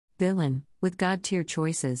Villain, with God-tier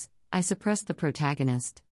choices, I suppressed the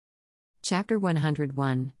protagonist. Chapter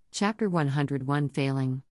 101, Chapter 101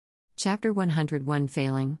 Failing. Chapter 101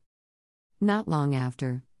 Failing. Not long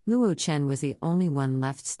after, Luo Chen was the only one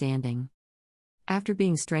left standing. After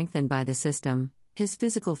being strengthened by the system, his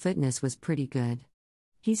physical fitness was pretty good.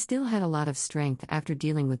 He still had a lot of strength after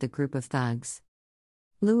dealing with the group of thugs.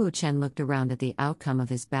 Luo Chen looked around at the outcome of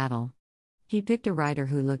his battle. He picked a rider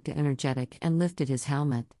who looked energetic and lifted his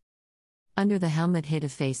helmet. Under the helmet hid a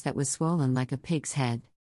face that was swollen like a pig's head.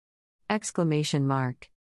 Exclamation mark.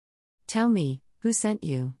 "Tell me, who sent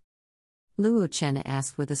you?" Luo Chen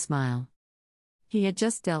asked with a smile. He had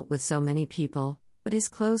just dealt with so many people, but his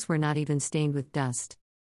clothes were not even stained with dust.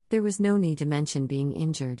 There was no need to mention being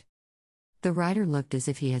injured. The rider looked as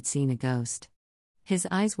if he had seen a ghost. His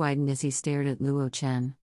eyes widened as he stared at Luo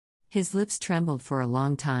Chen. His lips trembled for a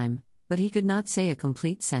long time, but he could not say a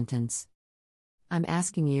complete sentence. "I'm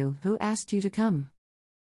asking you, who asked you to come?"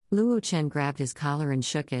 Luo Chen grabbed his collar and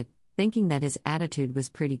shook it, thinking that his attitude was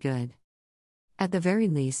pretty good. At the very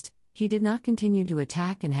least, he did not continue to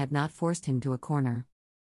attack and had not forced him to a corner.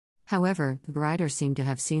 However, the rider seemed to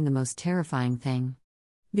have seen the most terrifying thing.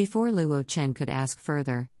 Before Luo Chen could ask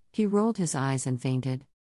further, he rolled his eyes and fainted.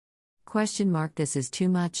 This is too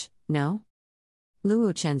much, no?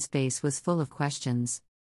 Luo Chen's face was full of questions.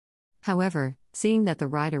 However, seeing that the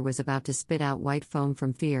rider was about to spit out white foam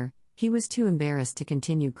from fear, he was too embarrassed to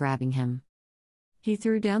continue grabbing him. He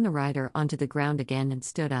threw down the rider onto the ground again and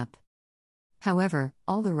stood up. However,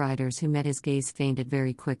 all the riders who met his gaze fainted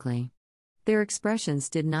very quickly. Their expressions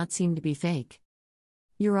did not seem to be fake.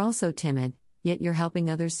 "You're all so timid, yet you're helping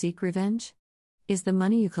others seek revenge? Is the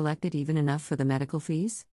money you collected even enough for the medical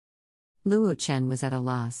fees?" Luo Chen was at a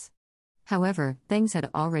loss. However, things had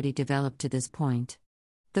already developed to this point.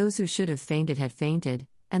 Those who should have fainted had fainted,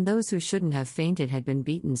 and those who shouldn't have fainted had been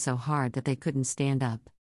beaten so hard that they couldn't stand up.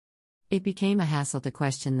 It became a hassle to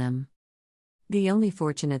question them. The only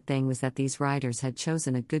fortunate thing was that these riders had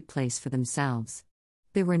chosen a good place for themselves.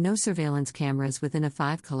 There were no surveillance cameras within a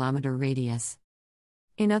 5-kilometer radius.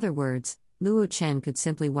 In other words, Luo Chen could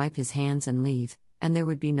simply wipe his hands and leave, and there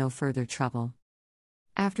would be no further trouble.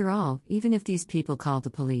 After all, even if these people called the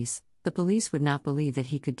police would not believe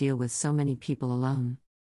that he could deal with so many people alone.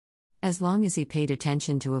 As long as he paid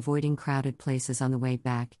attention to avoiding crowded places on the way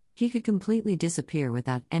back, he could completely disappear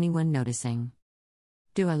without anyone noticing.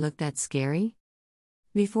 "Do I look that scary?"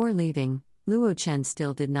 Before leaving, Luo Chen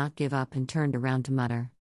still did not give up and turned around to mutter.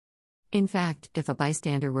 In fact, if a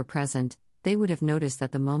bystander were present, they would have noticed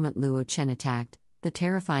that the moment Luo Chen attacked, the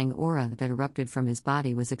terrifying aura that erupted from his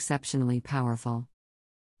body was exceptionally powerful.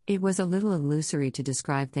 It was a little illusory to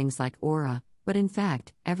describe things like aura, but in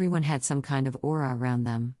fact, everyone had some kind of aura around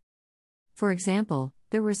them. For example,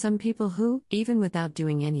 there were some people who, even without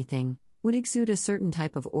doing anything, would exude a certain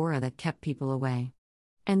type of aura that kept people away.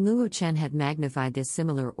 And Luo Chen had magnified this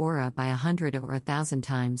similar aura by 100 or 1,000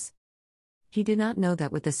 times. He did not know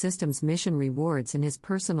that with the system's mission rewards and his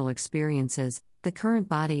personal experiences, the current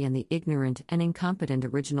body and the ignorant and incompetent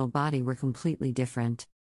original body were completely different.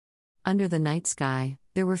 Under the night sky,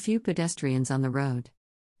 there were few pedestrians on the road.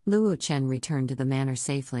 Luo Chen returned to the manor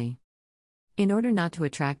safely. In order not to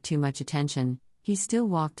attract too much attention, he still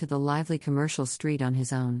walked to the lively commercial street on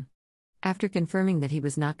his own. After confirming that he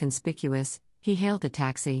was not conspicuous, he hailed a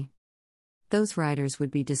taxi. Those riders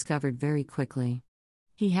would be discovered very quickly.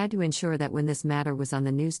 He had to ensure that when this matter was on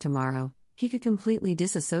the news tomorrow, he could completely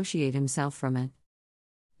disassociate himself from it.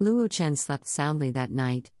 Luo Chen slept soundly that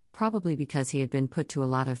night, probably because he had been put to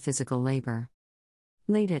a lot of physical labor.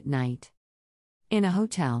 Late at night. In a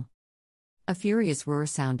hotel. A furious roar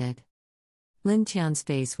sounded. Lin Tian's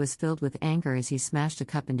face was filled with anger as he smashed a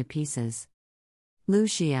cup into pieces. Lu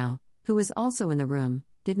Xiao, who was also in the room,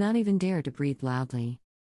 did not even dare to breathe loudly.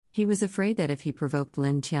 He was afraid that if he provoked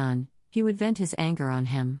Lin Tian, he would vent his anger on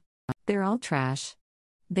him. "They're all trash.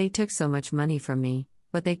 They took so much money from me,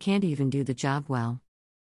 but they can't even do the job well.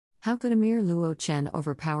 How could a mere Luo Chen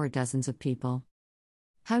overpower dozens of people?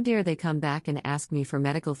 How dare they come back and ask me for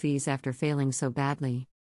medical fees after failing so badly?"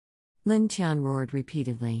 Lin Tian roared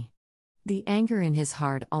repeatedly. The anger in his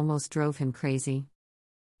heart almost drove him crazy.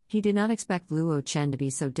 He did not expect Luo Chen to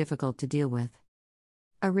be so difficult to deal with.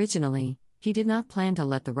 Originally, he did not plan to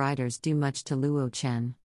let the riders do much to Luo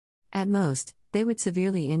Chen. At most, they would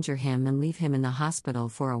severely injure him and leave him in the hospital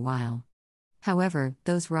for a while. However,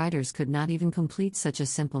 those riders could not even complete such a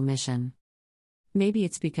simple mission. Maybe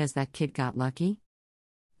it's because that kid got lucky?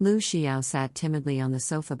 Lu Xiao sat timidly on the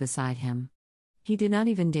sofa beside him. He did not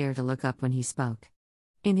even dare to look up when he spoke.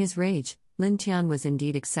 In his rage, Lin Tian was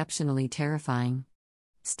indeed exceptionally terrifying.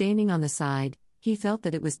 Standing on the side, He felt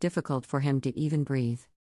that it was difficult for him to even breathe.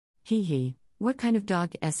 Hee, what kind of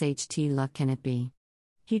dog SHT luck can it be?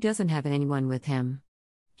 He doesn't have anyone with him.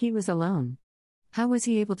 He was alone. How was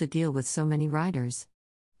he able to deal with so many riders?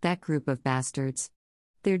 That group of bastards.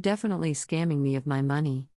 They're definitely scamming me of my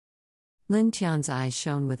money. Lin Tian's eyes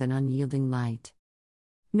shone with an unyielding light.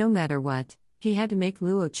 No matter what, he had to make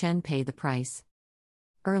Luo Chen pay the price.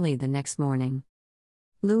 Early the next morning,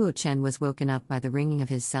 Luo Chen was woken up by the ringing of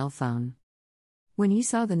his cell phone. When he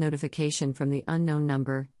saw the notification from the unknown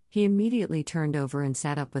number, he immediately turned over and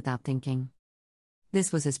sat up without thinking.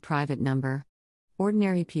 This was his private number.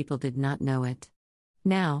 Ordinary people did not know it.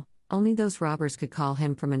 Now, only those robbers could call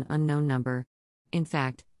him from an unknown number. In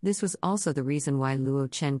fact, this was also the reason why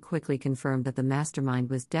Luo Chen quickly confirmed that the mastermind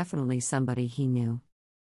was definitely somebody he knew.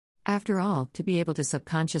 After all, to be able to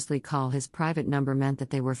subconsciously call his private number meant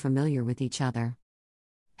that they were familiar with each other.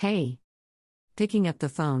 Hey! Picking up the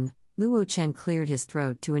phone, Luo Chen cleared his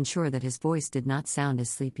throat to ensure that his voice did not sound as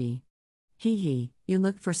sleepy. Hee, you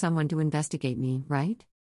looked for someone to investigate me, right?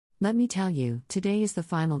 Let me tell you, today is the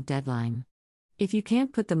final deadline. If you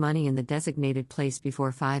can't put the money in the designated place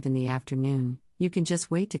before 5 in the afternoon, you can just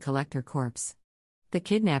wait to collect her corpse. The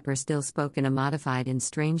kidnapper still spoke in a modified and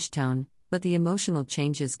strange tone, but the emotional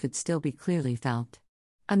changes could still be clearly felt.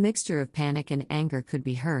 A mixture of panic and anger could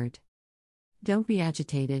be heard. Don't be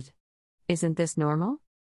agitated. Isn't this normal?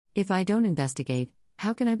 If I don't investigate,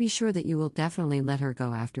 how can I be sure that you will definitely let her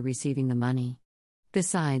go after receiving the money?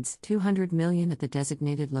 Besides, 200 million at the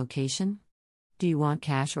designated location? Do you want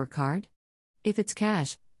cash or card? If it's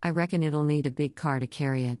cash, I reckon it'll need a big car to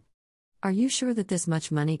carry it. Are you sure that this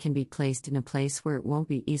much money can be placed in a place where it won't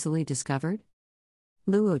be easily discovered?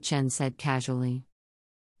 Luo Chen said casually.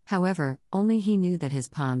 However, only he knew that his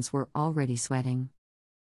palms were already sweating.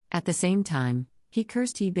 At the same time, he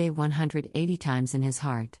cursed eBay 180 times in his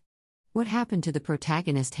heart. What happened to the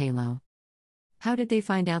protagonist Halo? How did they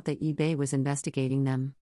find out that eBay was investigating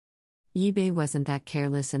them? eBay wasn't that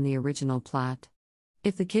careless in the original plot.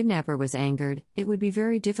 If the kidnapper was angered, it would be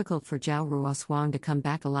very difficult for Zhao Ruoshuang to come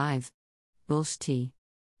back alive. Bullshit.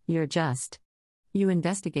 You're just. You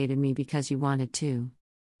investigated me because you wanted to.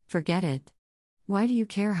 Forget it. Why do you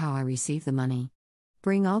care how I receive the money?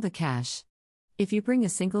 Bring all the cash. If you bring a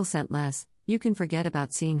single cent less, you can forget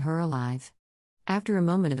about seeing her alive. After a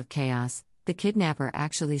moment of chaos, the kidnapper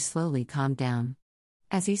actually slowly calmed down.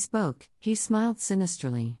 As he spoke, he smiled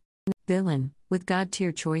sinisterly. Villain, with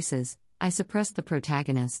God-tier choices, I suppressed the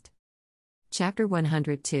protagonist. Chapter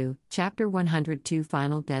 102, Chapter 102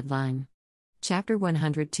 Final Deadline. Chapter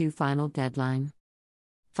 102 Final Deadline.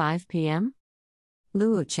 5 p.m.?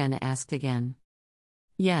 Luo Chen asked again.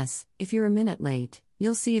 Yes, if you're a minute late,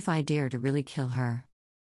 you'll see if I dare to really kill her.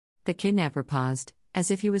 The kidnapper paused,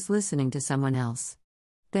 as if he was listening to someone else.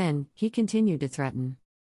 Then, he continued to threaten.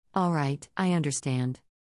 All right, I understand.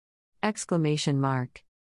 Exclamation mark.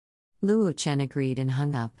 Luo Chen agreed and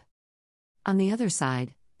hung up. On the other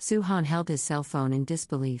side, Su Han held his cell phone in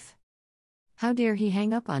disbelief. How dare he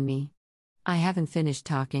hang up on me? I haven't finished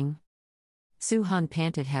talking. Su Han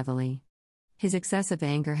panted heavily. His excessive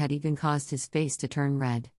anger had even caused his face to turn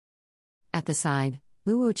red. At the side,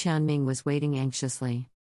 Luo Qianming was waiting anxiously.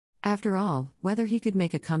 After all, whether he could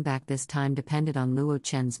make a comeback this time depended on Luo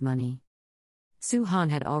Chen's money. Su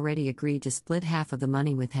Han had already agreed to split half of the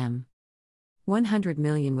money with him. 100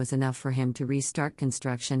 million was enough for him to restart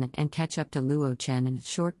construction and catch up to Luo Chen in a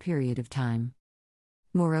short period of time.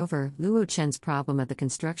 Moreover, Luo Chen's problem at the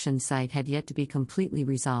construction site had yet to be completely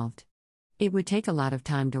resolved. It would take a lot of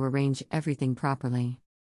time to arrange everything properly.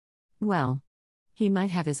 Well, he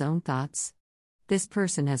might have his own thoughts. This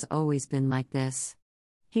person has always been like this.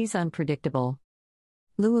 He's unpredictable.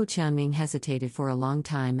 Luo Qianming hesitated for a long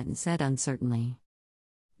time and said uncertainly.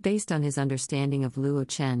 Based on his understanding of Luo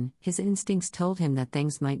Chen, his instincts told him that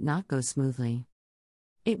things might not go smoothly.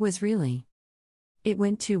 It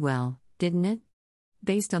went too well, didn't it?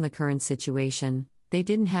 Based on the current situation, they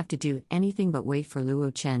didn't have to do anything but wait for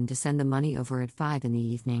Luo Chen to send the money over at 5 in the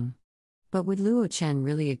evening. But would Luo Chen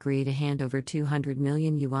really agree to hand over 200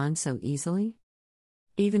 million yuan so easily?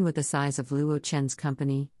 Even with the size of Luo Chen's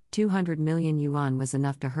company, 200 million yuan was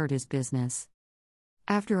enough to hurt his business.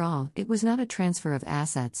 After all, it was not a transfer of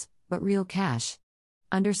assets, but real cash.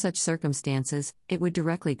 Under such circumstances, it would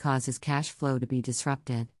directly cause his cash flow to be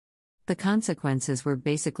disrupted. The consequences were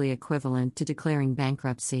basically equivalent to declaring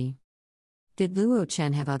bankruptcy. Did Luo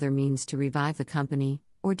Chen have other means to revive the company,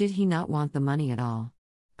 or did he not want the money at all?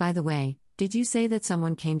 By the way, did you say that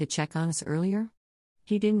someone came to check on us earlier?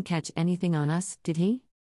 He didn't catch anything on us, did he?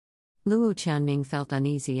 Luo Qianming felt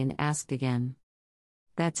uneasy and asked again.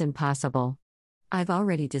 That's impossible. I've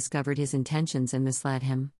already discovered his intentions and misled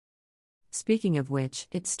him. Speaking of which,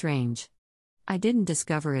 it's strange. I didn't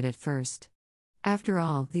discover it at first. After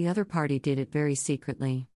all, the other party did it very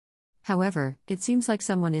secretly. However, it seems like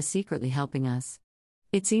someone is secretly helping us.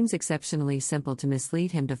 It seems exceptionally simple to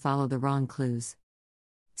mislead him to follow the wrong clues.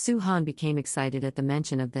 Su Han became excited at the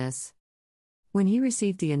mention of this. When he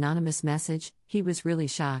received the anonymous message, he was really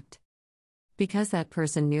shocked. Because that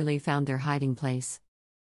person nearly found their hiding place.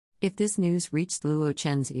 If this news reached Luo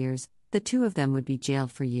Chen's ears, the two of them would be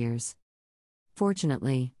jailed for years.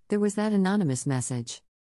 Fortunately, there was that anonymous message.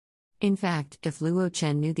 In fact, if Luo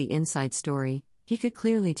Chen knew the inside story, he could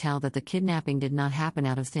clearly tell that the kidnapping did not happen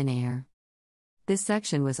out of thin air. This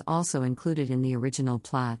section was also included in the original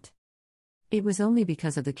plot. It was only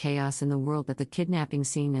because of the chaos in the world that the kidnapping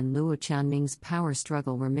scene and Luo Qianming's power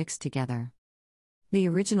struggle were mixed together. The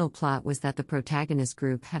original plot was that the protagonist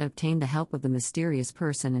group had obtained the help of the mysterious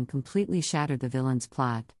person and completely shattered the villain's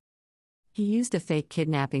plot. He used a fake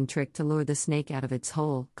kidnapping trick to lure the snake out of its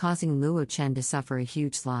hole, causing Luo Chen to suffer a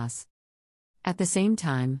huge loss. At the same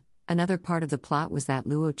time, another part of the plot was that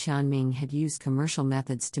Luo Qianming had used commercial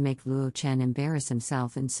methods to make Luo Chen embarrass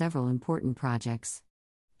himself in several important projects.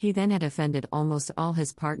 He then had offended almost all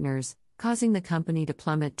his partners, causing the company to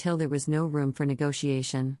plummet till there was no room for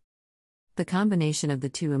negotiation. The combination of the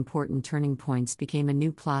two important turning points became a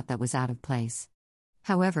new plot that was out of place.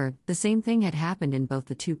 However, the same thing had happened in both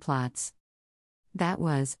the two plots. That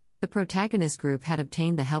was, the protagonist group had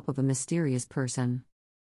obtained the help of a mysterious person.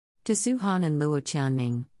 To Su Han and Luo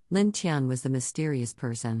Qianming, Lin Tian was the mysterious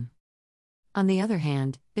person. On the other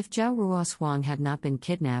hand, if Zhao Ruoshuang had not been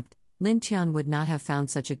kidnapped, Lin Tian would not have found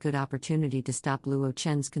such a good opportunity to stop Luo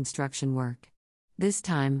Chen's construction work. This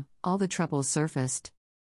time, all the troubles surfaced.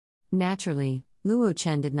 Naturally, Luo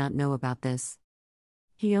Chen did not know about this.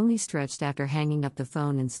 He only stretched after hanging up the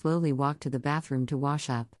phone and slowly walked to the bathroom to wash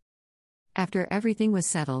up. After everything was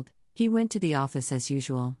settled, he went to the office as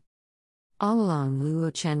usual. All along,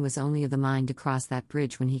 Luo Chen was only of the mind to cross that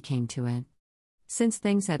bridge when he came to it. Since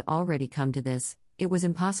things had already come to this, it was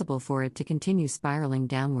impossible for it to continue spiraling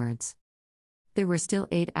downwards. There were still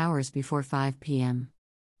 8 hours before 5 p.m.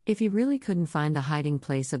 If he really couldn't find the hiding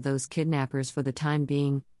place of those kidnappers for the time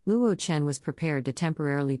being, Luo Chen was prepared to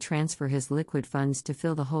temporarily transfer his liquid funds to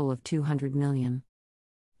fill the hole of 200 million.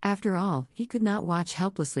 After all, he could not watch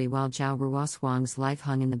helplessly while Zhao Ruoshuang's life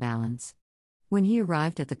hung in the balance. When he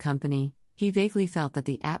arrived at the company, he vaguely felt that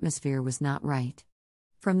the atmosphere was not right.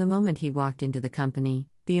 From the moment he walked into the company,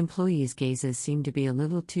 the employees' gazes seemed to be a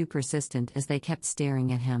little too persistent as they kept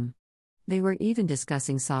staring at him. They were even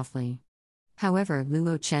discussing softly. However,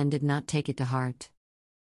 Luo Chen did not take it to heart.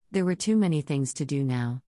 There were too many things to do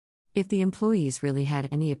now. If the employees really had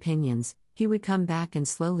any opinions, he would come back and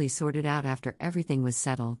slowly sort it out after everything was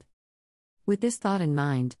settled. With this thought in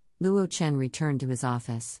mind, Luo Chen returned to his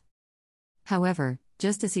office. However,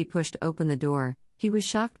 just as he pushed open the door, he was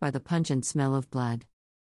shocked by the pungent smell of blood.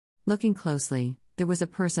 Looking closely, there was a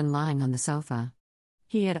person lying on the sofa.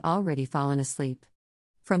 He had already fallen asleep.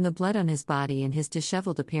 From the blood on his body and his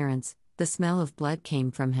disheveled appearance, the smell of blood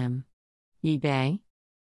came from him. Yi Bei?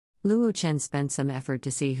 Luo Chen spent some effort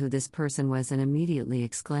to see who this person was and immediately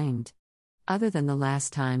exclaimed. Other than the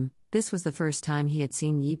last time, this was the first time he had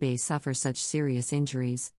seen Yi Bei suffer such serious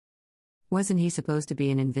injuries. Wasn't he supposed to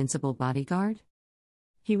be an invincible bodyguard?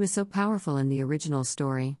 He was so powerful in the original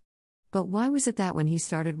story. But why was it that when he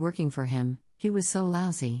started working for him, he was so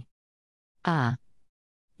lousy? Ah.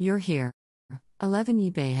 You're here. 11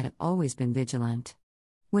 Yi Bei had always been vigilant.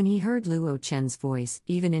 When he heard Luo Chen's voice,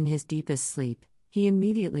 even in his deepest sleep, he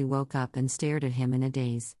immediately woke up and stared at him in a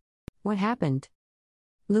daze. What happened?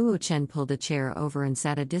 Luo Chen pulled a chair over and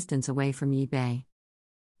sat a distance away from Yi Bei.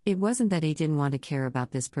 It wasn't that he didn't want to care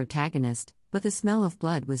about this protagonist, but the smell of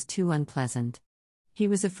blood was too unpleasant. He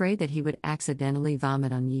was afraid that he would accidentally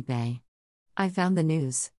vomit on Yi Bei. I found the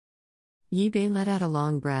news. Yi Bei let out a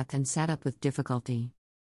long breath and sat up with difficulty.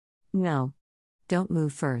 No. Don't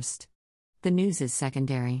move first. The news is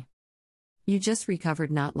secondary. You just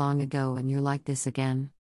recovered not long ago and you're like this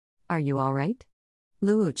again. Are you alright?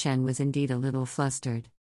 Luo Chen was indeed a little flustered.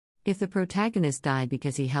 If the protagonist died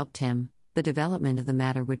because he helped him, the development of the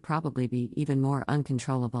matter would probably be even more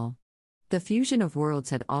uncontrollable. The fusion of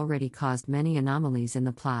worlds had already caused many anomalies in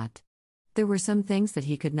the plot. There were some things that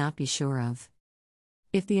he could not be sure of.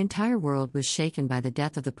 If the entire world was shaken by the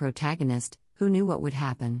death of the protagonist, who knew what would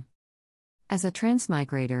happen? As a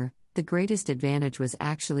transmigrator, the greatest advantage was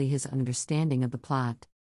actually his understanding of the plot.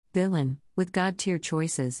 Villain, with God-tier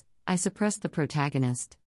choices, I suppressed the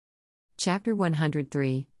protagonist. Chapter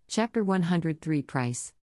 103, Chapter 103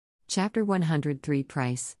 Price. Chapter 103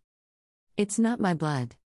 Price. It's not my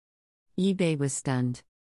blood. Yi Bei was stunned.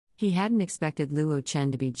 He hadn't expected Luo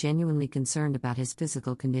Chen to be genuinely concerned about his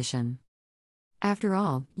physical condition. After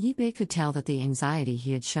all, Yi Bei could tell that the anxiety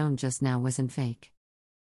he had shown just now wasn't fake.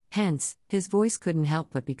 Hence, his voice couldn't help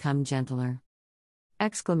but become gentler.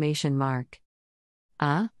 Exclamation mark.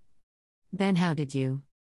 Then how did you?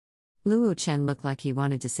 Luo Chen looked like he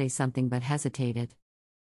wanted to say something but hesitated.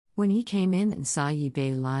 When he came in and saw Yi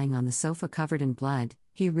Bei lying on the sofa covered in blood,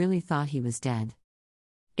 he really thought he was dead.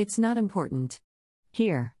 It's not important.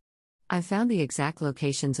 Here. I've found the exact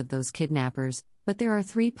locations of those kidnappers, but there are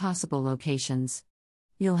 3 possible locations.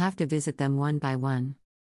 You'll have to visit them one by one.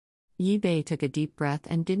 Yi Bei took a deep breath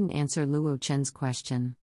and didn't answer Luo Chen's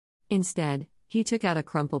question. Instead, he took out a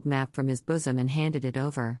crumpled map from his bosom and handed it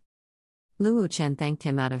over. Luo Chen thanked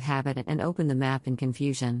him out of habit and opened the map in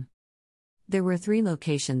confusion. There were 3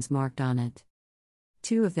 locations marked on it.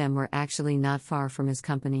 2 of them were actually not far from his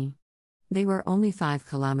company. They were only 5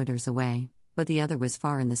 kilometers away, but the other was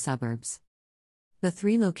far in the suburbs. The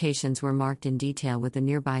 3 locations were marked in detail with the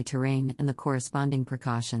nearby terrain and the corresponding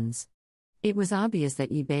precautions. It was obvious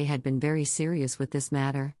that Yi Bei had been very serious with this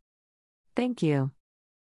matter. Thank you.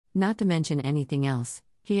 Not to mention anything else,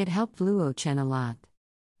 he had helped Luo Chen a lot.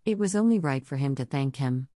 It was only right for him to thank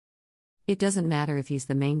him. It doesn't matter if he's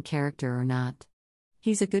the main character or not.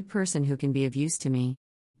 He's a good person who can be of use to me.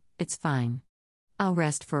 It's fine. I'll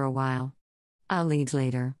rest for a while. I'll leave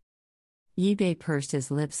later. Yi Bei pursed his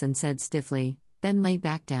lips and said stiffly, then lay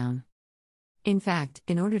back down. In fact,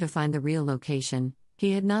 in order to find the real location,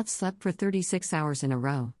 he had not slept for 36 hours in a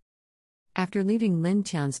row. After leaving Lin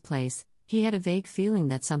Tian's place, he had a vague feeling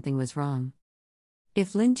that something was wrong.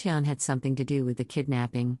 If Lin Tian had something to do with the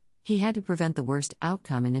kidnapping, he had to prevent the worst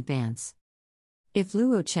outcome in advance. If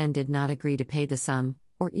Luo Chen did not agree to pay the sum,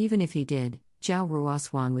 or even if he did, Zhao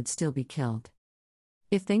Ruosuan would still be killed.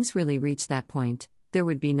 If things really reached that point, there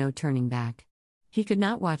would be no turning back. He could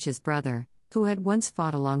not watch his brother, who had once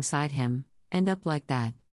fought alongside him, end up like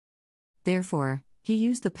that. Therefore, he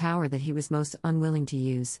used the power that he was most unwilling to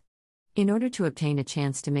use. In order to obtain a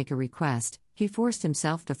chance to make a request, he forced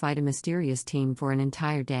himself to fight a mysterious team for an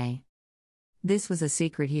entire day. This was a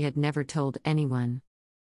secret he had never told anyone.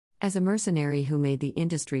 As a mercenary who made the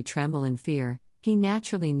industry tremble in fear, he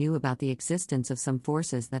naturally knew about the existence of some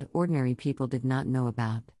forces that ordinary people did not know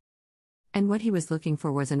about. And what he was looking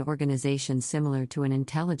for was an organization similar to an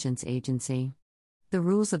intelligence agency. The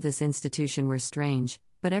rules of this institution were strange,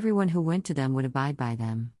 but everyone who went to them would abide by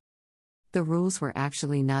them. The rules were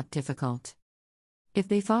actually not difficult. If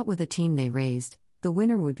they fought with a team they raised, the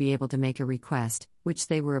winner would be able to make a request, which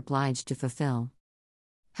they were obliged to fulfill.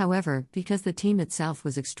 However, because the team itself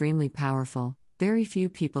was extremely powerful, very few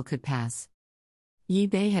people could pass. Yi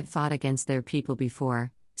Bei had fought against their people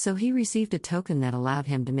before, so he received a token that allowed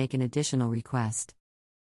him to make an additional request.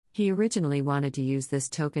 He originally wanted to use this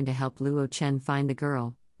token to help Luo Chen find the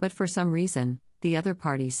girl, but for some reason, the other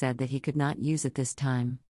party said that he could not use it this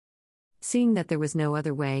time. Seeing that there was no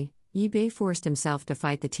other way, Yi Bei forced himself to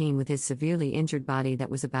fight the team with his severely injured body that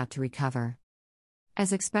was about to recover.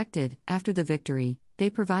 As expected, after the victory, they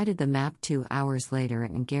provided the map 2 hours later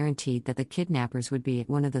and guaranteed that the kidnappers would be at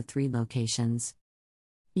one of the 3 locations.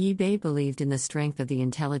 Yi Bei believed in the strength of the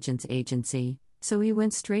intelligence agency, so he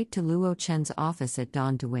went straight to Luo Chen's office at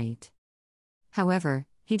dawn to wait. However,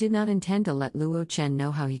 he did not intend to let Luo Chen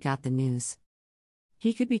know how he got the news.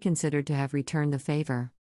 He could be considered to have returned the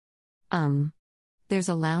favor. There's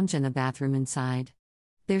a lounge and a bathroom inside.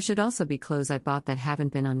 There should also be clothes I bought that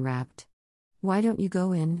haven't been unwrapped. Why don't you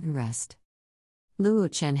go in and rest? Luo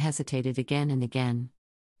Chen hesitated again and again.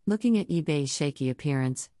 Looking at Yi Bei's shaky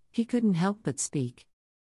appearance, he couldn't help but speak.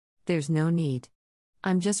 There's no need.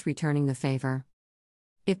 I'm just returning the favor.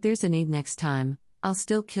 If there's a need next time, I'll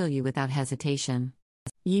still kill you without hesitation.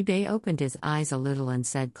 Yi Bei opened his eyes a little and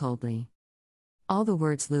said coldly. All the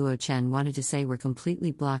words Luo Chen wanted to say were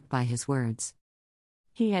completely blocked by his words.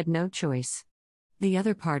 He had no choice. The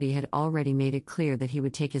other party had already made it clear that he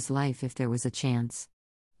would take his life if there was a chance.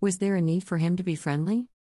 Was there a need for him to be friendly?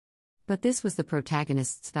 But this was the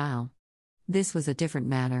protagonist's style. This was a different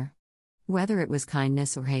matter. Whether it was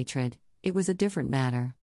kindness or hatred, it was a different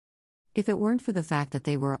matter. If it weren't for the fact that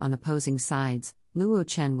they were on opposing sides, Luo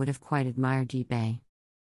Chen would have quite admired Yi Bei.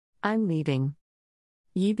 I'm leaving.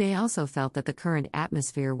 Yi Bei also felt that the current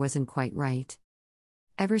atmosphere wasn't quite right.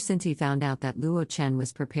 Ever since he found out that Luo Chen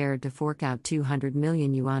was prepared to fork out 200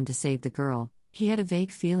 million yuan to save the girl, he had a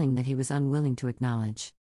vague feeling that he was unwilling to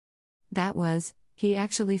acknowledge. That was, he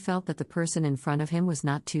actually felt that the person in front of him was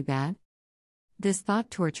not too bad? This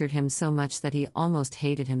thought tortured him so much that he almost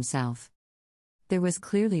hated himself. There was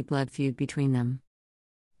clearly blood feud between them.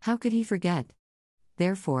 How could he forget?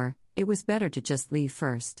 Therefore, it was better to just leave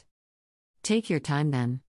first. Take your time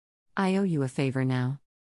then. I owe you a favor now.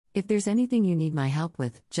 If there's anything you need my help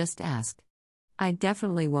with, just ask. I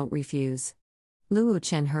definitely won't refuse. Luo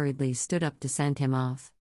Chen hurriedly stood up to send him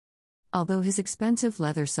off. Although his expensive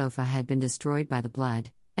leather sofa had been destroyed by the blood,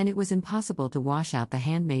 and it was impossible to wash out the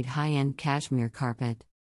handmade high-end cashmere carpet,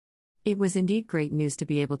 it was indeed great news to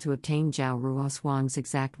be able to obtain Zhao Ruohuang's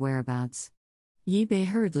exact whereabouts. Yi Bei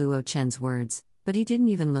heard Luo Chen's words, but he didn't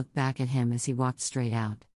even look back at him as he walked straight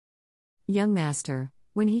out. Young master,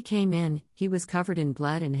 when he came in, he was covered in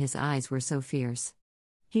blood and his eyes were so fierce.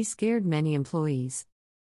 He scared many employees.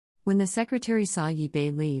 When the secretary saw Yi Bei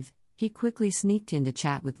leave, he quickly sneaked in to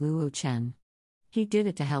chat with Luo Chen. He did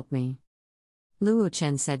it to help me. Luo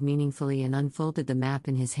Chen said meaningfully and unfolded the map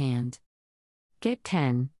in his hand. Get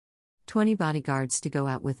 20 bodyguards to go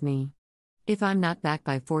out with me. If I'm not back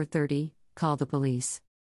by 4:30, call the police.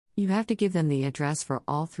 You have to give them the address for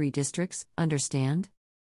all 3 districts, understand?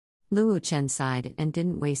 Luo Chen sighed and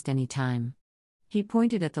didn't waste any time. He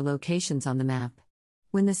pointed at the locations on the map.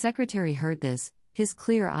 When the secretary heard this, his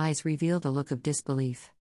clear eyes revealed a look of disbelief.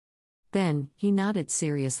 Then, he nodded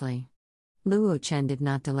seriously. Luo Chen did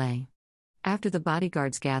not delay. After the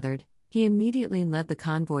bodyguards gathered, he immediately led the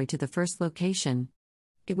convoy to the first location.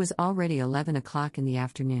 It was already 11 o'clock in the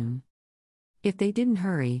afternoon. If they didn't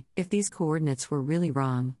hurry, if these coordinates were really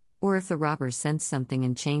wrong, or if the robbers sensed something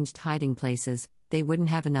and changed hiding places, they wouldn't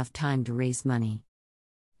have enough time to raise money.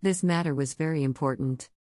 This matter was very important.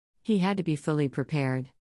 He had to be fully prepared.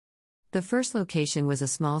 The first location was a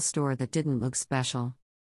small store that didn't look special.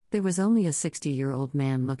 There was only a 60-year-old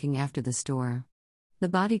man looking after the store. The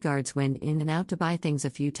bodyguards went in and out to buy things a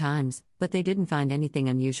few times, but they didn't find anything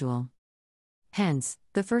unusual. Hence,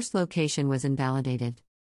 the first location was invalidated.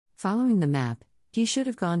 Following the map, he should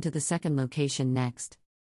have gone to the second location next.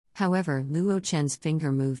 However, Luo Chen's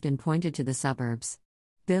finger moved and pointed to the suburbs.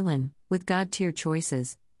 Villain, with God-tier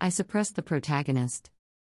choices, I suppressed the protagonist.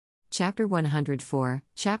 Chapter 104,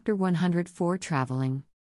 Chapter 104 Traveling.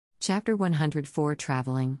 Chapter 104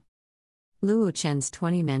 Traveling. Luo Chen's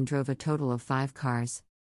 20 men drove a total of 5 cars.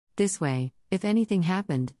 This way, if anything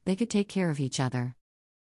happened, they could take care of each other.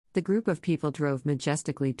 The group of people drove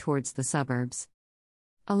majestically towards the suburbs.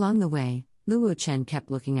 Along the way, Luo Chen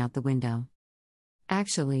kept looking out the window.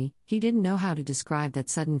 Actually, he didn't know how to describe that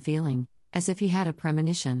sudden feeling, as if he had a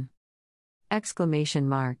premonition. Exclamation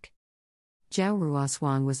mark. Zhao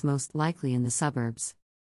Ruohuang was most likely in the suburbs.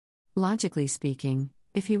 Logically speaking,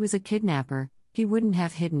 if he was a kidnapper, he wouldn't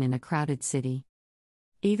have hidden in a crowded city.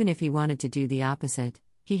 Even if he wanted to do the opposite,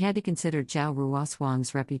 he had to consider Zhao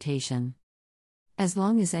Ruohuang's reputation. As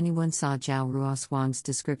long as anyone saw Zhao Ruohuang's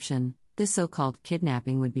description, this so-called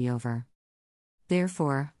kidnapping would be over.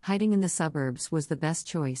 Therefore, hiding in the suburbs was the best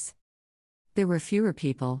choice. There were fewer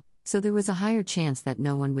people, so there was a higher chance that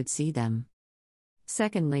no one would see them.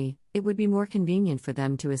 Secondly, it would be more convenient for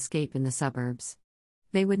them to escape in the suburbs.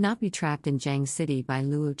 They would not be trapped in Jiang City by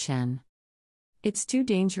Luo Chen. It's too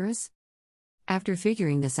dangerous? After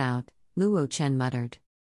figuring this out, Luo Chen muttered.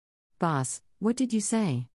 Boss, what did you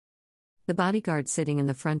say? The bodyguard sitting in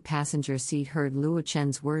the front passenger seat heard Luo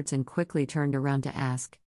Chen's words and quickly turned around to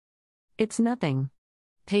ask. It's nothing.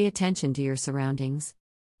 Pay attention to your surroundings.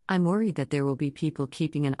 I'm worried that there will be people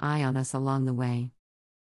keeping an eye on us along the way.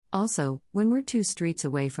 Also, when we're 2 streets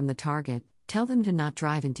away from the target, tell them to not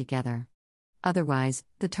drive in together. Otherwise,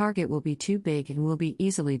 the target will be too big and will be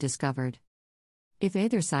easily discovered. If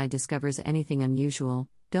either side discovers anything unusual,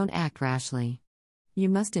 don't act rashly. You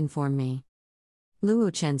must inform me.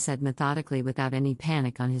 Luo Chen said methodically without any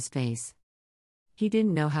panic on his face. He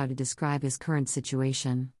didn't know how to describe his current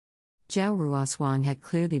situation. Zhao Ruohuang had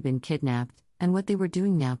clearly been kidnapped, and what they were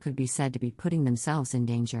doing now could be said to be putting themselves in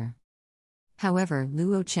danger. However,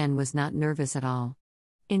 Luo Chen was not nervous at all.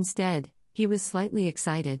 Instead, he was slightly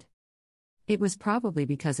excited. It was probably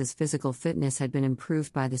because his physical fitness had been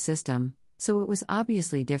improved by the system, so it was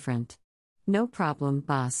obviously different. No problem,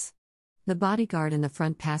 boss. The bodyguard in the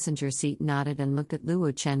front passenger seat nodded and looked at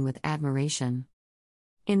Luo Chen with admiration.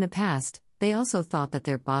 In the past, they also thought that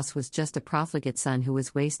their boss was just a profligate son who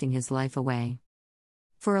was wasting his life away.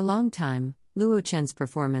 For a long time, Luo Chen's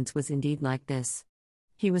performance was indeed like this.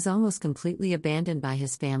 He was almost completely abandoned by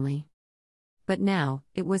his family. But now,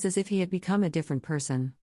 it was as if he had become a different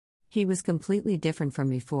person. He was completely different from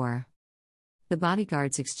before. The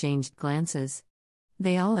bodyguards exchanged glances.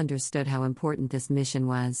 They all understood how important this mission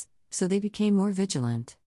was, so they became more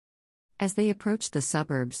vigilant. As they approached the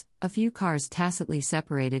suburbs, a few cars tacitly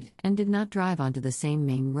separated and did not drive onto the same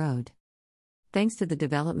main road. Thanks to the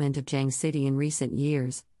development of Jiang City in recent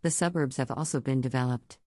years, the suburbs have also been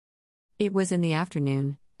developed. It was in the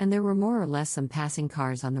afternoon, and there were more or less some passing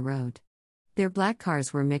cars on the road. Their black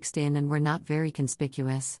cars were mixed in and were not very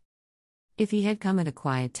conspicuous. If he had come at a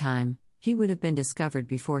quiet time, he would have been discovered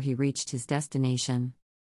before he reached his destination.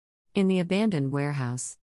 In the abandoned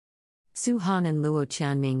warehouse, Su Han and Luo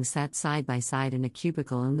Chen sat side by side in a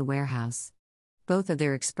cubicle in the warehouse. Both of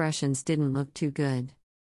their expressions didn't look too good.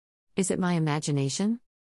 Is it my imagination?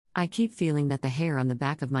 I keep feeling that the hair on the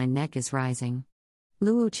back of my neck is rising.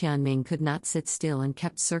 Luo Chen could not sit still and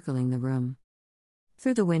kept circling the room.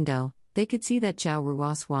 Through the window, they could see that Zhao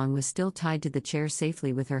Ruoshuang was still tied to the chair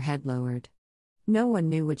safely with her head lowered. No one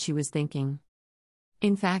knew what she was thinking.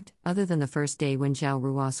 In fact, other than the first day when Zhao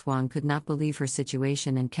Ruoshuang could not believe her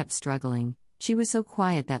situation and kept struggling, she was so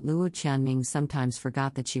quiet that Luo Chen sometimes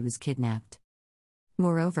forgot that she was kidnapped.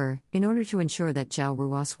 Moreover, in order to ensure that Zhao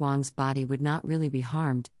Ruoshuang's body would not really be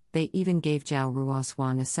harmed, they even gave Zhao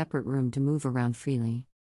Ruoshuang a separate room to move around freely.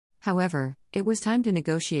 However, it was time to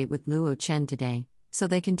negotiate with Luo Chen today, so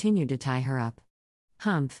they continued to tie her up.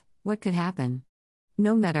 Humph, what could happen?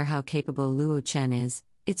 No matter how capable Luo Chen is,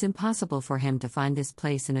 it's impossible for him to find this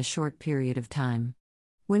place in a short period of time.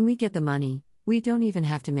 When we get the money, we don't even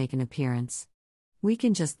have to make an appearance. We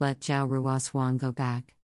can just let Zhao Ruoshuang go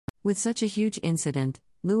back. With such a huge incident,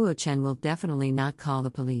 Luo Chen will definitely not call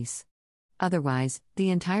the police. Otherwise, the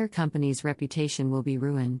entire company's reputation will be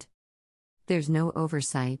ruined. There's no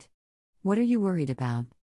oversight. What are you worried about?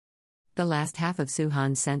 The last half of Su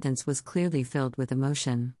Han's sentence was clearly filled with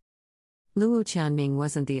emotion. Luo Chen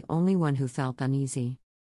wasn't the only one who felt uneasy.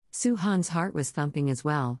 Su Han's heart was thumping as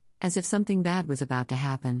well, as if something bad was about to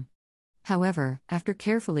happen. However, after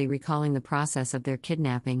carefully recalling the process of their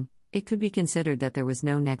kidnapping, it could be considered that there was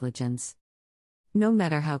no negligence. No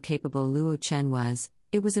matter how capable Luo Chen was,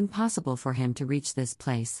 it was impossible for him to reach this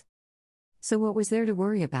place. So what was there to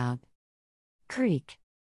worry about? Creak.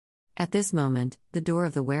 At this moment, the door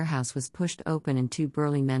of the warehouse was pushed open and two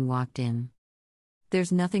burly men walked in.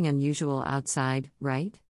 There's nothing unusual outside,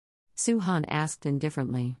 right? Su Han asked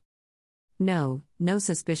indifferently. No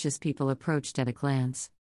suspicious people approached at a glance.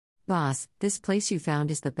 Boss, this place you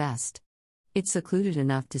found is the best. It's secluded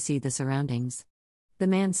enough to see the surroundings, the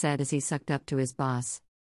man said as he sucked up to his boss.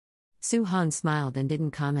 Su Han smiled and didn't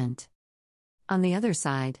comment. On the other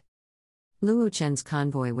side, Luo Chen's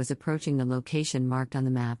convoy was approaching the location marked on the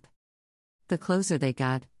map. The closer they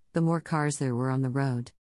got, the more cars there were on the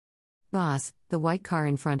road. Boss, the white car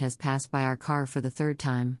in front has passed by our car for the third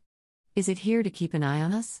time. Is it here to keep an eye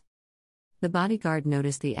on us? The bodyguard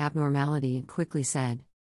noticed the abnormality and quickly said.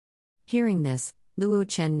 Hearing this, Luo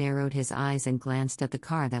Chen narrowed his eyes and glanced at the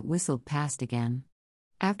car that whistled past again.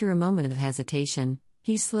 After a moment of hesitation,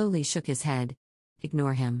 he slowly shook his head.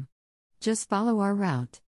 Ignore him. Just follow our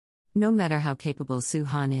route. No matter how capable Su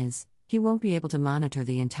Han is, he won't be able to monitor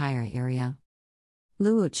the entire area.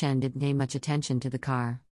 Luo Chen didn't pay much attention to the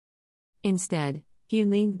car. Instead, he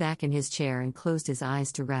leaned back in his chair and closed his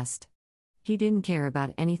eyes to rest. He didn't care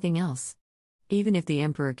about anything else. Even if the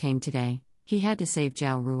emperor came today, he had to save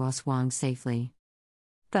Zhao Ruoshuang safely.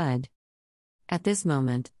 Thud. At this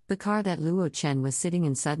moment, the car that Luo Chen was sitting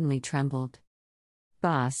in suddenly trembled.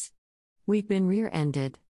 Boss. We've been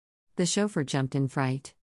rear-ended. The chauffeur jumped in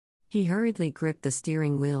fright. He hurriedly gripped the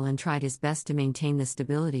steering wheel and tried his best to maintain the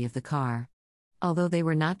stability of the car. Although they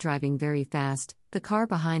were not driving very fast, the car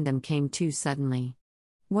behind them came to suddenly.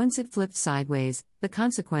 Once it flipped sideways, the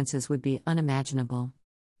consequences would be unimaginable.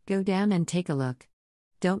 Go down and take a look.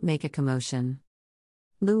 Don't make a commotion.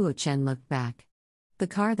 Luo Chen looked back. The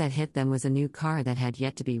car that hit them was a new car that had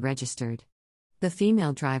yet to be registered. The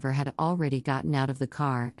female driver had already gotten out of the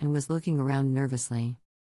car and was looking around nervously.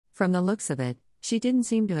 From the looks of it, she didn't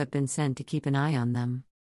seem to have been sent to keep an eye on them.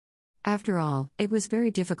 After all, it was very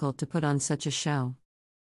difficult to put on such a show.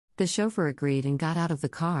 The chauffeur agreed and got out of the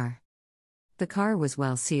car. The car was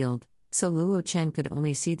well sealed, so Luo Chen could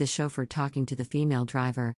only see the chauffeur talking to the female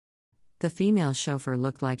driver. The female chauffeur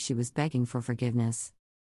looked like she was begging for forgiveness.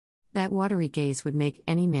 That watery gaze would make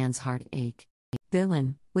any man's heart ache.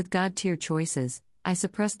 Villain, with God-tier choices, I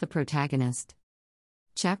suppressed the protagonist.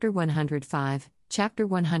 Chapter 105, Chapter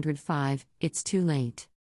 105, It's Too Late.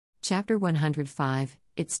 Chapter 105,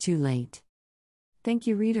 It's Too Late. Thank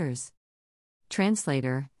you, readers.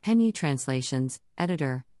 Translator, Henyi Translations.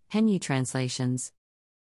 Editor, Henyi Translations.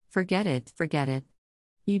 Forget it.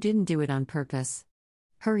 You didn't do it on purpose.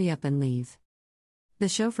 Hurry up and leave. The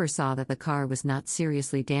chauffeur saw that the car was not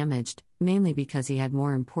seriously damaged, mainly because he had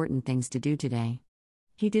more important things to do today.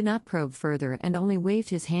 He did not probe further and only waved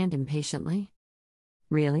his hand impatiently.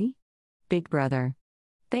 Really? Big brother.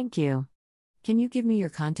 Thank you. Can you give me your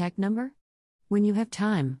contact number? When you have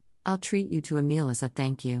time, I'll treat you to a meal as a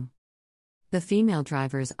thank you. The female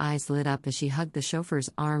driver's eyes lit up as she hugged the chauffeur's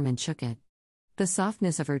arm and shook it. The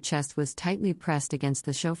softness of her chest was tightly pressed against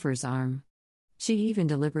the chauffeur's arm. She even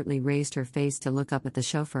deliberately raised her face to look up at the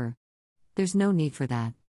chauffeur. "There's no need for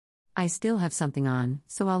that. I still have something on,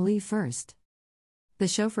 so I'll leave first." The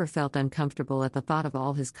chauffeur felt uncomfortable at the thought of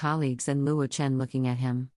all his colleagues and Luo Chen looking at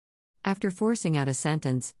him. After forcing out a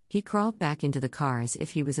sentence, he crawled back into the car as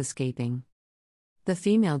if he was escaping. The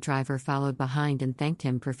female driver followed behind and thanked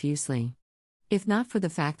him profusely. If not for the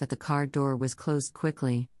fact that the car door was closed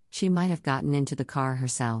quickly, she might have gotten into the car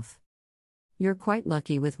herself. "You're quite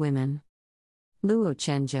lucky with women," Luo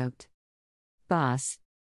Chen joked. "Boss,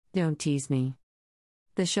 don't tease me."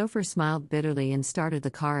 The chauffeur smiled bitterly and started the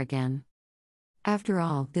car again. After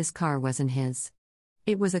all, this car wasn't his.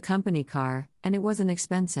 It was a company car, and it wasn't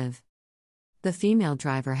expensive. The female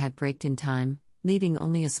driver had braked in time, leaving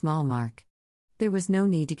only a small mark. There was no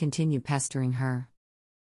need to continue pestering her.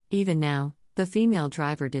 Even now, the female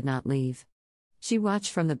driver did not leave. She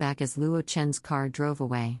watched from the back as Luo Chen's car drove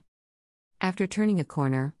away. After turning a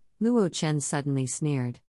corner, Luo Chen suddenly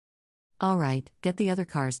sneered. "All right, get the other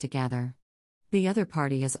cars together. The other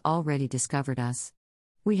party has already discovered us.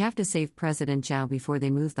 We have to save President Zhao before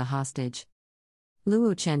they move the hostage."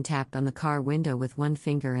 Luo Chen tapped on the car window with one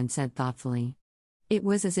finger and said thoughtfully. It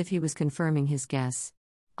was as if he was confirming his guess.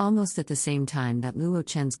 Almost at the same time that Luo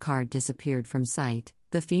Chen's car disappeared from sight,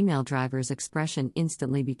 the female driver's expression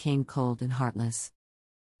instantly became cold and heartless.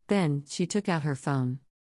 Then, she took out her phone.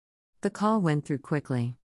 The call went through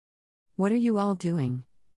quickly. "What are you all doing?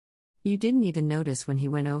 You didn't even notice when he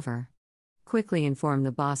went over. Quickly inform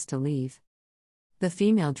the boss to leave." The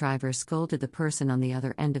female driver scolded the person on the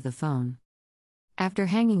other end of the phone. After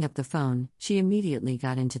hanging up the phone, she immediately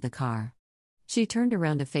got into the car. She turned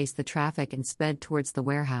around to face the traffic and sped towards the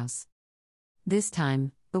warehouse. This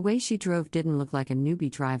time, the way she drove didn't look like a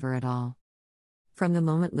newbie driver at all. From the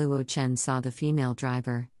moment Luo Chen saw the female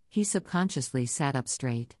driver, he subconsciously sat up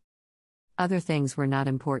straight. Other things were not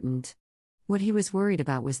important. What he was worried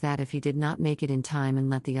about was that if he did not make it in time and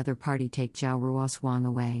let the other party take Zhao Ruoshuang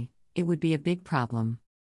away, it would be a big problem.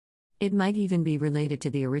 It might even be related to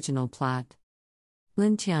the original plot.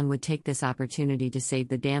 Lin Tian would take this opportunity to save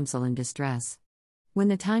the damsel in distress. When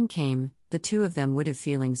the time came, the two of them would have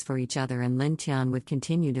feelings for each other and Lin Tian would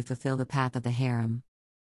continue to fulfill the path of the harem.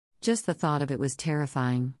 Just the thought of it was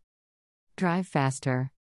terrifying. "Drive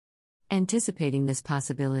faster." Anticipating this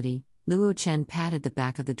possibility, Luo Chen patted the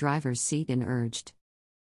back of the driver's seat and urged.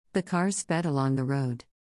 The cars sped along the road.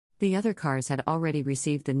 The other cars had already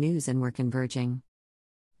received the news and were converging.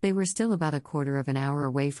 They were still about a quarter of an hour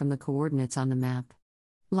away from the coordinates on the map.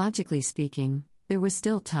 Logically speaking, there was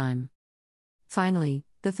still time. Finally,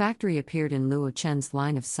 the factory appeared in Luo Chen's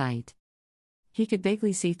line of sight. He could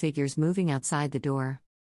vaguely see figures moving outside the door.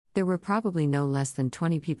 There were probably no less than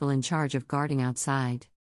 20 people in charge of guarding outside.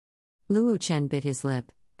 Luo Chen bit his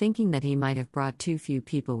lip, thinking that he might have brought too few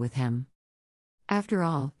people with him. After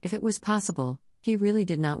all, if it was possible, he really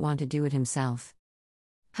did not want to do it himself.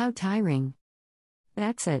 How tiring.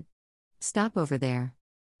 "That's it. Stop over there.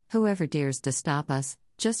 Whoever dares to stop us,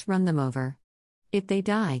 just run them over. If they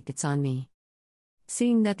die, it's on me."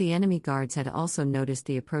 Seeing that the enemy guards had also noticed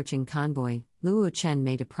the approaching convoy, Luo Chen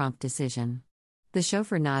made a prompt decision. The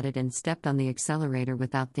chauffeur nodded and stepped on the accelerator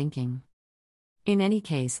without thinking. In any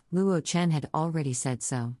case, Luo Chen had already said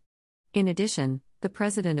so. In addition, the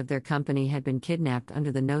president of their company had been kidnapped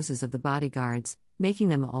under the noses of the bodyguards, making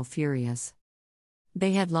them all furious.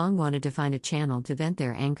 They had long wanted to find a channel to vent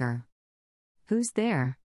their anger. "Who's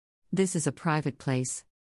there? This is a private place.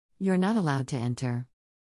 You're not allowed to enter."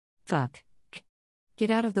 "Fuck. Get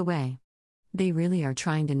out of the way. They really are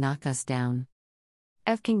trying to knock us down.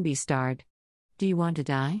 F King be starred. Do you want to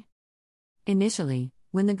die?" Initially,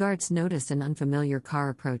 when the guards noticed an unfamiliar car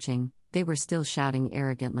approaching, they were still shouting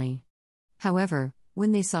arrogantly. However,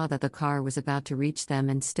 when they saw that the car was about to reach them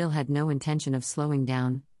and still had no intention of slowing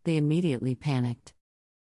down, they immediately panicked.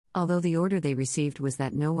 Although the order they received was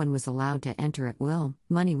that no one was allowed to enter at will,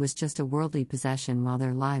 money was just a worldly possession while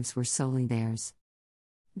their lives were solely theirs.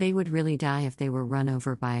 They would really die if they were run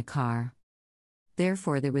over by a car.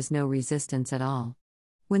 Therefore, there was no resistance at all.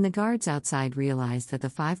 When the guards outside realized that the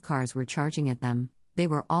 5 cars were charging at them, they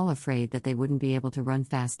were all afraid that they wouldn't be able to run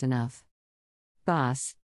fast enough.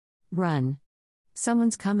 "Boss! Run!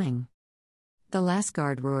 Someone's coming!" The last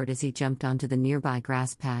guard roared as he jumped onto the nearby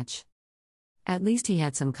grass patch. At least he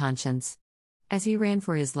had some conscience. As he ran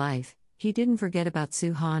for his life, he didn't forget about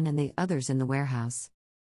Su Han and the others in the warehouse.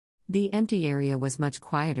 The empty area was much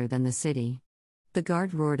quieter than the city. The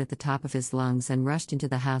guard roared at the top of his lungs and rushed into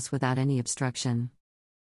the house without any obstruction.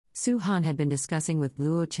 Su Han had been discussing with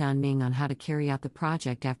Luo Chen on how to carry out the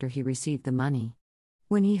project after he received the money.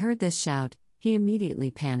 When he heard this shout, he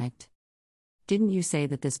immediately panicked. "Didn't you say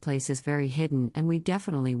that this place is very hidden and we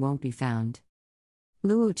definitely won't be found?"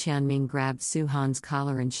 Luo Chen grabbed Su Han's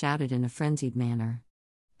collar and shouted in a frenzied manner.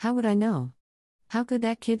 "How would I know? How could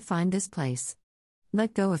that kid find this place?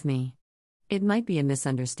 Let go of me. It might be a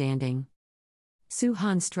misunderstanding." Su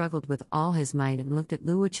Han struggled with all his might and looked at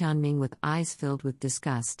Luo Chen with eyes filled with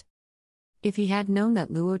disgust. If he had known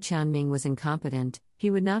that Luo Chen was incompetent, he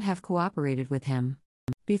would not have cooperated with him.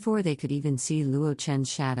 Before they could even see Luo Chen's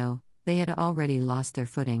shadow, they had already lost their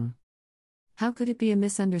footing. How could it be a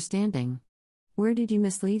misunderstanding? Where did you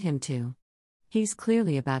mislead him to? He's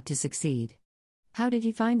clearly about to succeed. How did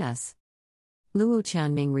he find us? Luo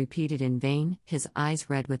Chen repeated in vain, his eyes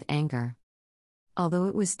red with anger. Although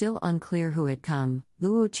it was still unclear who had come,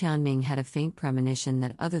 Luo Chen had a faint premonition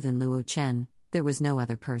that other than Luo Chen, there was no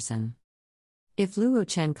other person. If Luo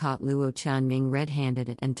Chen caught Luo Chen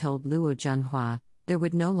red-handed and told Luo Junhua, there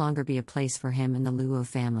would no longer be a place for him in the Luo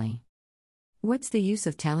family. What's the use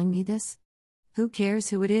of telling me this? Who cares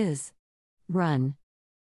who it is? Run.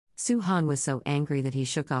 Su Han was so angry that he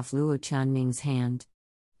shook off Luo Chen hand.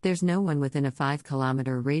 There's no one within a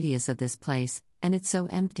 5-kilometer radius of this place, and it's so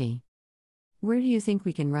empty. Where do you think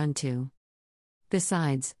we can run to?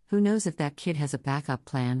 Besides, who knows if that kid has a backup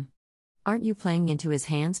plan? Aren't you playing into his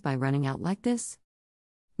hands by running out like this?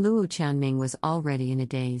 Luo Chen was already in a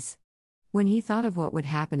daze. When he thought of what would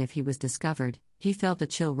happen if he was discovered, he felt a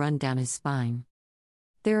chill run down his spine.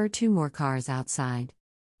 There are 2 more cars outside.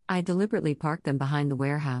 I deliberately parked them behind the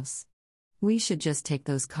warehouse. We should just take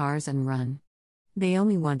those cars and run. They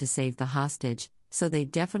only want to save the hostage, so they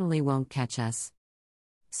definitely won't catch us.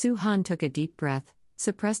 Su Han took a deep breath,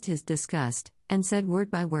 suppressed his disgust, and said word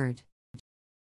by word.